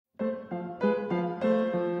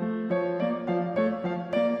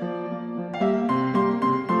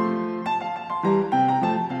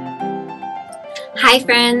Hi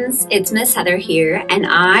friends, it's Miss Heather here, and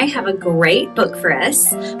I have a great book for us.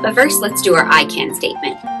 But first, let's do our I can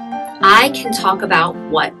statement. I can talk about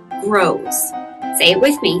what grows. Say it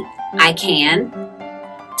with me. I can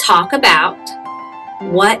talk about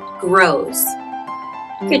what grows.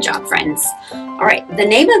 Good job, friends. All right, the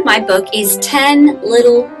name of my book is 10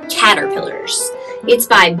 Little Caterpillars. It's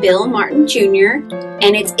by Bill Martin Jr.,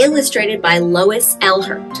 and it's illustrated by Lois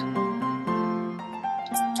Elhert.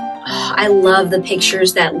 I love the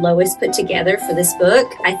pictures that Lois put together for this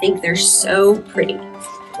book. I think they're so pretty.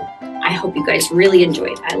 I hope you guys really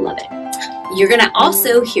enjoyed. I love it. You're going to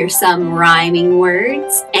also hear some rhyming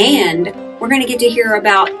words, and we're going to get to hear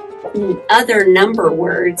about other number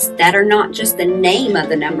words that are not just the name of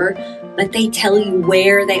the number, but they tell you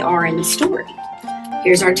where they are in the story.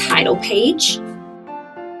 Here's our title page.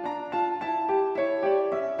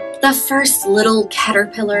 The first little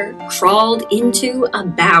caterpillar crawled into a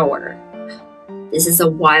bower. This is a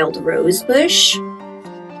wild rose bush.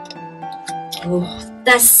 Oh,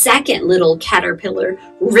 the second little caterpillar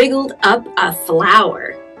wriggled up a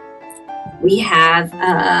flower. We have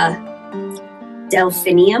a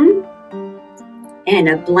delphinium and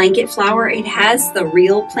a blanket flower. It has the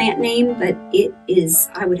real plant name, but it is,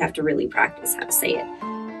 I would have to really practice how to say it.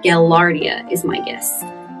 Gaillardia is my guess.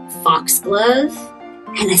 Foxglove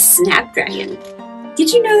and a snapdragon.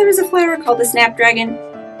 Did you know there was a flower called the snapdragon?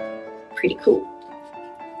 Pretty cool.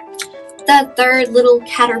 The third little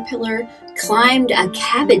caterpillar climbed a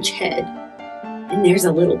cabbage head. And there's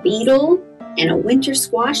a little beetle and a winter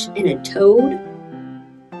squash and a toad.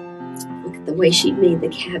 Look at the way she made the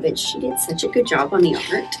cabbage. She did such a good job on the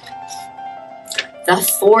art. The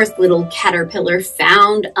fourth little caterpillar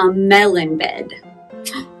found a melon bed.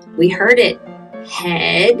 We heard it.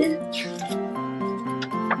 Head,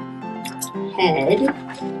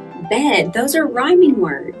 bed. Those are rhyming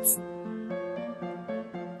words.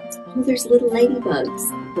 Oh, there's little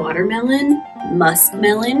ladybugs. Watermelon,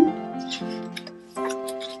 muskmelon.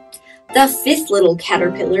 The fifth little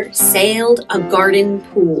caterpillar sailed a garden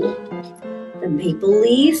pool. The maple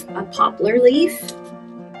leaf, a poplar leaf,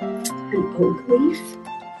 an oak leaf.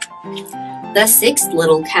 The sixth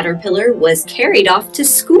little caterpillar was carried off to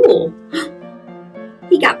school.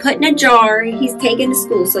 He got put in a jar. He's taken to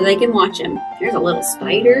school so they can watch him. There's a little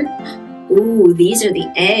spider. Ooh, these are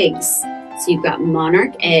the eggs. So you've got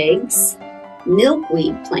monarch eggs,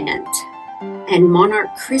 milkweed plant, and monarch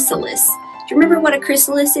chrysalis. Do you remember what a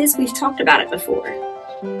chrysalis is? We've talked about it before.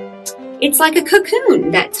 It's like a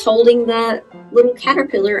cocoon that's holding the little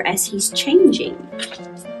caterpillar as he's changing.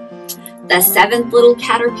 The seventh little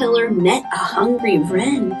caterpillar met a hungry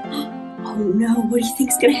wren. Oh no, what do you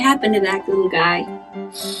think's gonna happen to that little guy?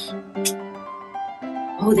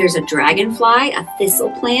 Oh, there's a dragonfly, a thistle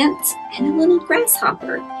plant, and a little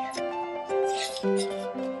grasshopper.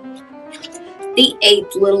 The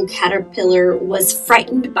eighth little caterpillar was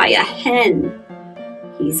frightened by a hen.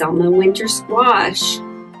 He's on the winter squash.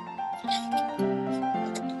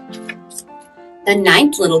 The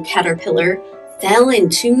ninth little caterpillar fell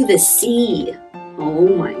into the sea. Oh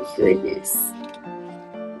my goodness.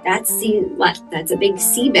 That's a big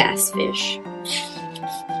sea bass fish.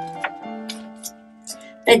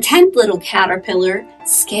 The 10th little caterpillar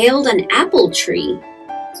scaled an apple tree.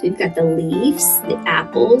 So we've got the leaves, the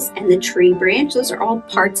apples, and the tree branch. Those are all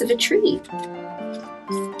parts of a tree.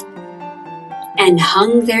 And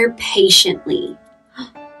hung there patiently.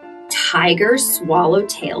 Tiger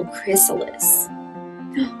swallowtail chrysalis.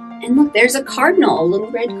 And look, there's a cardinal, a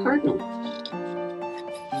little red cardinal.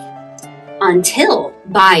 Until,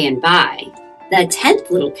 by and by, the 10th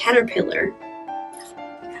little caterpillar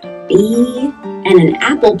got a bee and an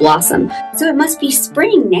apple blossom. So it must be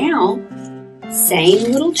spring now.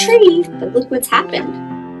 Same little tree, but look what's happened.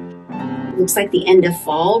 It looks like the end of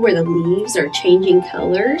fall where the leaves are changing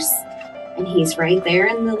colors. And he's right there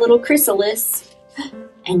in the little chrysalis.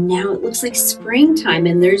 And now it looks like springtime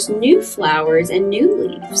and there's new flowers and new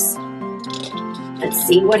leaves. Let's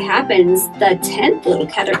see what happens. The 10th little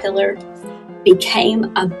caterpillar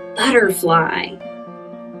became a butterfly.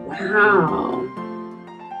 Wow.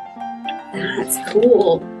 That's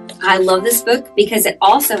cool. I love this book because it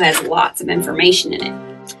also has lots of information in it.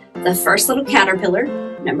 The first little caterpillar,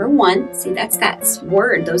 number 1, see that's that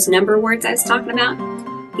word, those number words I was talking about.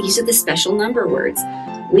 These are the special number words.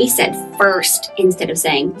 We said first instead of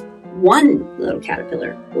saying 1 little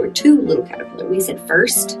caterpillar or 2 little caterpillar. We said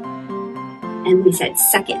first and we said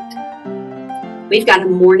second. We've got a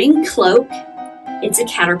morning cloak. It's a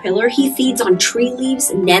caterpillar. He feeds on tree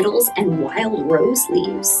leaves, nettles, and wild rose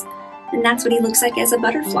leaves. And that's what he looks like as a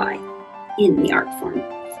butterfly in the art form.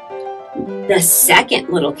 The second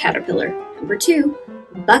little caterpillar, number 2,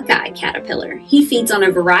 buckeye caterpillar. He feeds on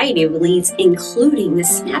a variety of leaves, including the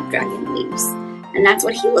snapdragon leaves. And that's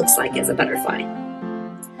what he looks like as a butterfly.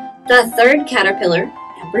 The third caterpillar,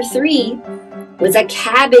 number 3, was a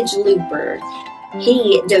cabbage looper.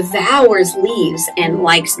 He devours leaves and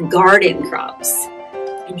likes garden crops.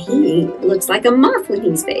 And he looks like a moth when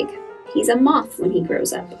he's big. He's a moth when he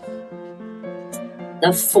grows up.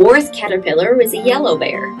 The fourth caterpillar was a yellow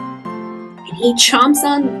bear. And he chomps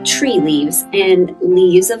on tree leaves and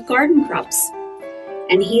leaves of garden crops.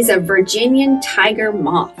 And he's a Virginian tiger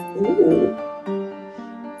moth. Ooh.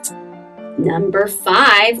 Number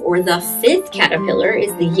 5, or the 5th caterpillar,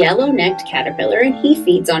 is the yellow-necked caterpillar, and he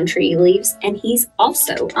feeds on tree leaves, and he's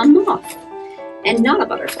also a moth and not a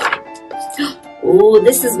butterfly. Oh,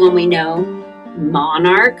 this is one we know.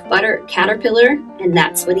 Monarch caterpillar, and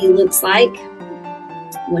that's what he looks like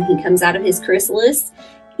when he comes out of his chrysalis.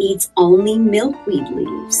 Eats only milkweed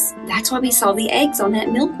leaves. That's why we saw the eggs on that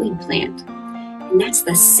milkweed plant. And that's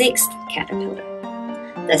the 6th caterpillar.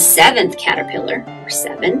 The 7th caterpillar, or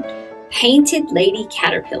 7, painted lady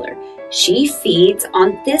caterpillar. She feeds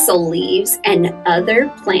on thistle leaves and other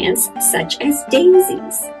plants such as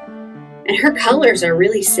daisies. And her colors are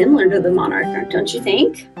really similar to the monarch, don't you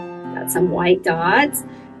think? Got some white dots,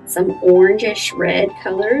 some orangish red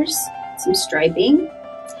colors, some striping.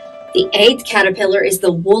 The 8th caterpillar is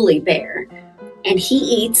the woolly bear, and he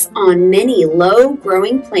eats on many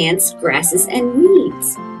low-growing plants, grasses, and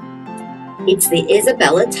weeds. It's the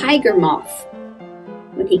Isabella tiger moth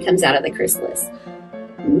when he comes out of the chrysalis.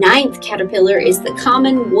 9th caterpillar is the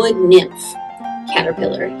common wood nymph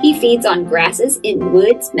caterpillar. He feeds on grasses in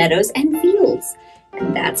woods, meadows, and fields.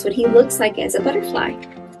 And that's what he looks like as a butterfly.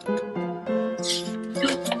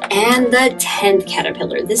 And the 10th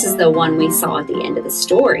caterpillar, this is the one we saw at the end of the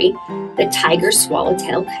story, the tiger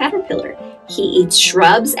swallowtail caterpillar. He eats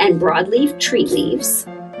shrubs and broadleaf tree leaves.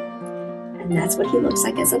 And that's what he looks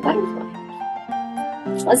like as a butterfly.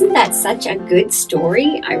 Wasn't that such a good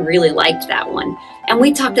story? I really liked that one. And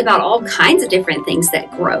we talked about all kinds of different things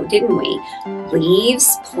that grow, didn't we?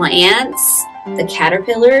 Leaves, plants, the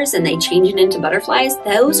caterpillars, and they change it into butterflies.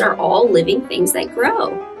 Those are all living things that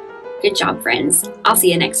grow. Good job, friends. I'll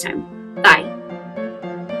see you next time. Bye.